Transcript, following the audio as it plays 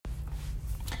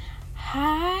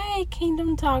Hi,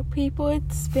 Kingdom Talk people.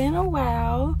 It's been a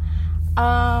while.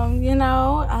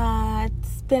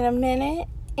 It's been a minute,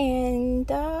 and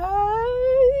I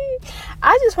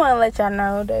just want to let y'all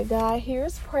know that God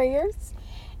hears prayers.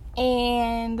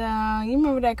 And you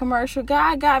remember that commercial?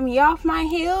 God got me off my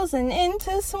heels and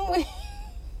into some.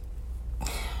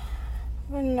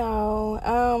 But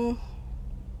no,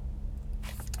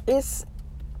 it's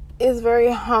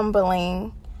very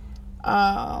humbling.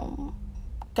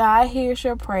 God hears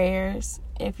your prayers.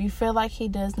 If you feel like He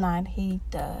does not, He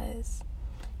does.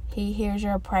 He hears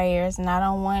your prayers, and I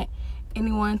don't want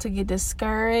anyone to get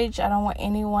discouraged. I don't want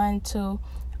anyone to.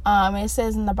 It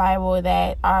says in the Bible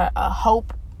that our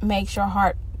hope makes your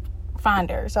heart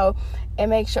fonder. So it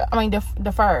makes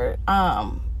deferred.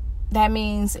 That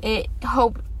means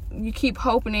you keep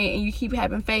hoping it, and you keep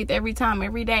having faith every time,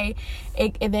 every day,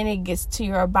 and then it gets to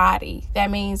your body.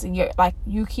 That means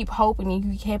you keep hoping and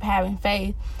you keep having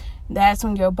faith. That's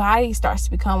when your body starts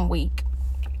to become weak,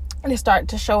 and it starts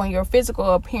to show in your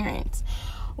physical appearance.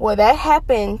 Well, that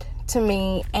happened to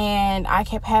me, and I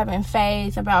kept having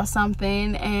faith about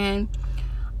something, and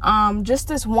just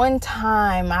this one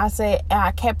time,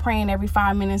 I kept praying every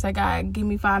 5 minutes. God, give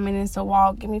me 5 minutes to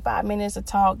walk. Give me 5 minutes to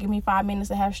talk. Give me 5 minutes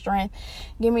to have strength.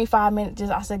 Give me 5 minutes.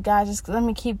 I said, God, just let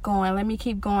me keep going. Let me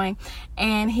keep going.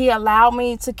 And He allowed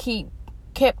me to keep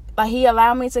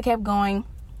going.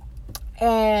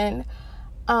 And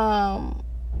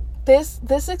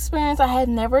this experience I had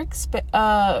never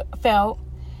felt.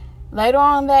 Later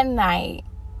on that night,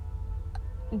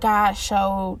 God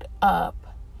showed up.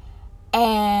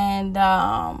 And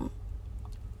I'm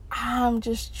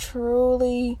just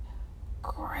truly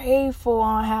grateful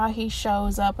on how He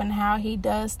shows up and how He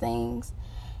does things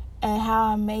and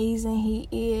how amazing He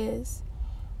is.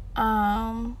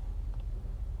 I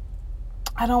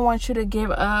don't want you to give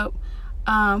up.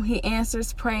 He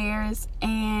answers prayers,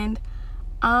 and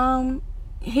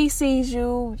He sees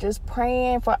you just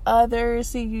praying for others,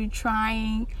 see you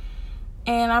trying.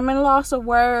 And I'm in loss of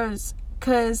words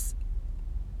because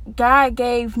God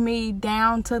gave me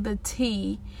down to the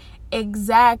T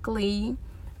exactly,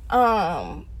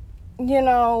 what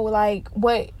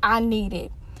I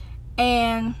needed.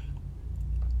 And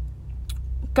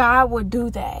God would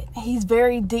do that. He's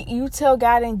very deep. You tell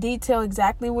God in detail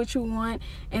exactly what you want.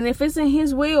 And if it's in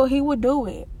His will, He will do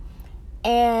it.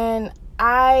 And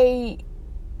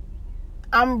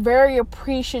I'm very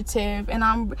appreciative, and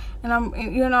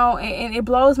it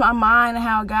blows my mind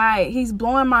how God, He's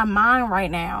blowing my mind right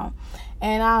now.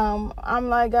 And I'm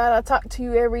like, God, I talk to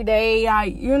you every day. I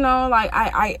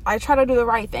try to do the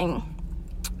right thing.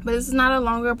 But this is not a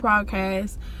longer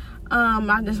podcast.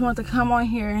 I just want to come on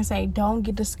here and say, don't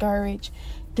get discouraged.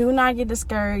 Do not get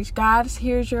discouraged. God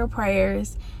hears your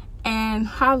prayers, and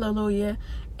hallelujah.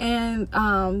 And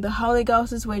the Holy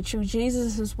Ghost is with you.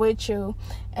 Jesus is with you.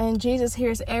 And Jesus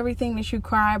hears everything that you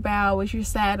cry about, what you're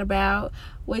sad about,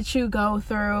 what you go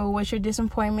through, what your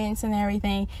disappointments and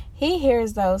everything. He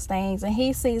hears those things, and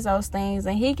He sees those things,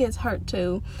 and He gets hurt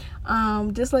too.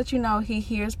 Just let you know He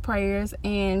hears prayers.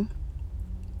 And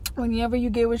whenever you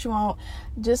get what you want,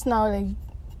 just know that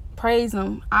praise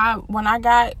Him. When I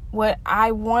got what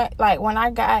I want, when I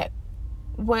got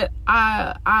what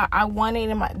I wanted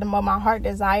and my heart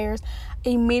desires,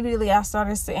 immediately I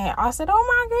started saying, I said, oh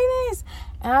my goodness.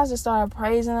 And I just started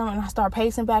praising Him, and I started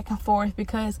pacing back and forth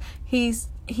because he's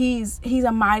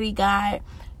a mighty God.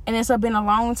 And it's been a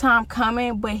long time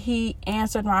coming, but He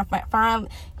answered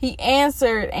He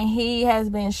answered, and He has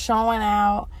been showing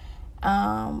out.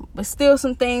 But still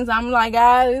some things I'm like,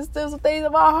 God, there's still some things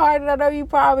in my heart that I know You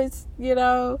promised,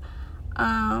 but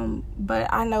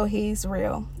I know He's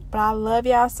real. But I love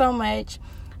y'all so much,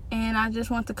 and I just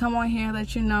want to come on here and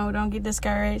let you know, don't get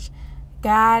discouraged.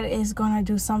 God is going to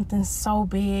do something so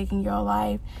big in your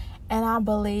life, and I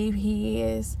believe He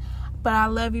is. But I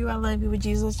love you with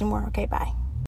Jesus and more. Okay, bye.